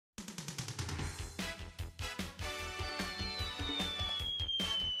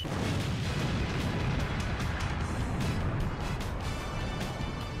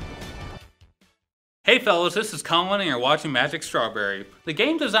Hey fellas, this is Collin and you're watching Magic Strawberry. The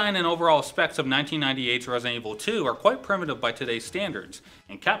game design and overall specs of 1998's Resident Evil 2 are quite primitive by today's standards,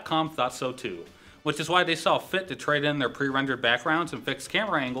 and Capcom thought so too, which is why they saw fit to trade in their pre-rendered backgrounds and fixed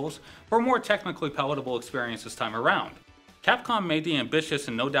camera angles for a more technically palatable experience this time around. Capcom made the ambitious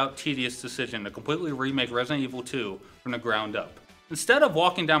and no doubt tedious decision to completely remake Resident Evil 2 from the ground up. Instead of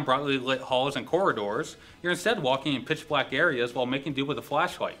walking down brightly lit halls and corridors, you're instead walking in pitch black areas while making do with a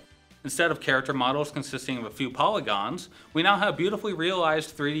flashlight. Instead of character models consisting of a few polygons, we now have beautifully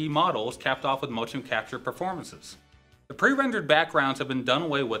realized 3D models capped off with motion capture performances. The pre-rendered backgrounds have been done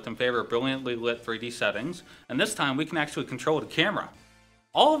away with in favor of brilliantly lit 3D settings, and this time we can actually control the camera.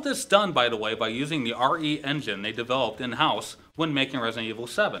 All of this done, by the way, by using the RE engine they developed in-house when making Resident Evil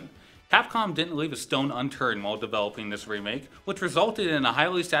 7. Capcom didn't leave a stone unturned while developing this remake, which resulted in a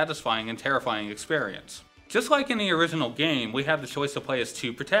highly satisfying and terrifying experience. Just like in the original game, we have the choice to play as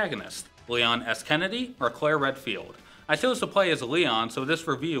two protagonists, Leon S. Kennedy or Claire Redfield. I chose to play as Leon, so this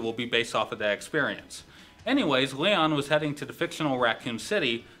review will be based off of that experience. Anyways, Leon was heading to the fictional Raccoon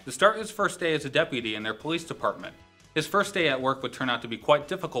City to start his first day as a deputy in their police department. His first day at work would turn out to be quite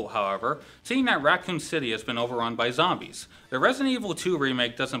difficult, however, seeing that Raccoon City has been overrun by zombies. The Resident Evil 2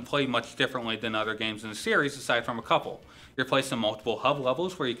 remake doesn't play much differently than other games in the series aside from a couple. You're placed in multiple hub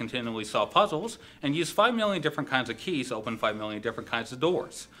levels where you continually solve puzzles, and use 5 million different kinds of keys to open 5 million different kinds of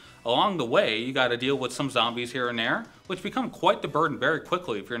doors. Along the way, you gotta deal with some zombies here and there, which become quite the burden very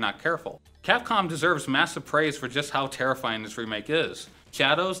quickly if you're not careful. Capcom deserves massive praise for just how terrifying this remake is.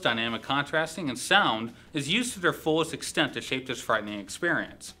 Shadows, dynamic contrasting, and sound is used to their fullest extent to shape this frightening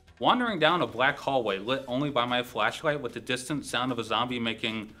experience. Wandering down a black hallway lit only by my flashlight with the distant sound of a zombie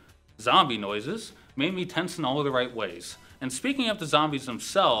making zombie noises made me tense in all the right ways. And speaking of the zombies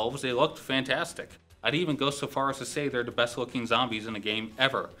themselves, they looked fantastic. I'd even go so far as to say they're the best looking zombies in a game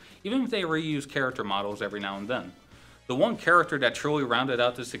ever, even if they reuse character models every now and then. The one character that truly rounded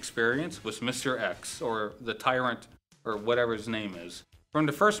out this experience was Mr. X, or the Tyrant, or whatever his name is. From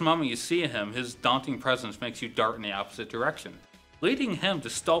the first moment you see him, his daunting presence makes you dart in the opposite direction, leading him to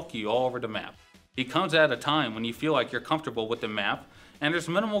stalk you all over the map. He comes at a time when you feel like you're comfortable with the map, and there's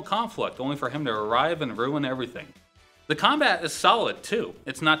minimal conflict, only for him to arrive and ruin everything. The combat is solid too.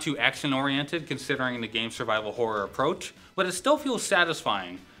 It's not too action-oriented considering the game's survival horror approach, but it still feels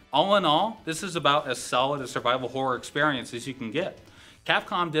satisfying. All in all, this is about as solid a survival horror experience as you can get.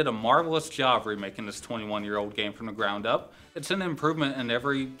 Capcom did a marvelous job remaking this 21-year-old game from the ground up. It's an improvement in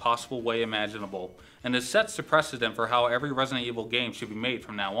every possible way imaginable, and it sets the precedent for how every Resident Evil game should be made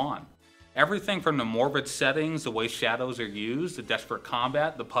from now on. Everything from the morbid settings, the way shadows are used, the desperate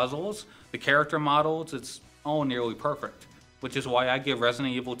combat, the puzzles, the character models, it's all nearly perfect, which is why I give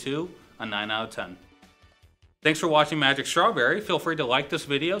Resident Evil 2 a 9 out of 10. Thanks for watching Magic Strawberry. Feel free to like this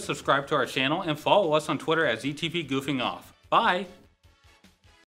video, subscribe to our channel, and follow us on Twitter at ZTP Goofing Off. Bye!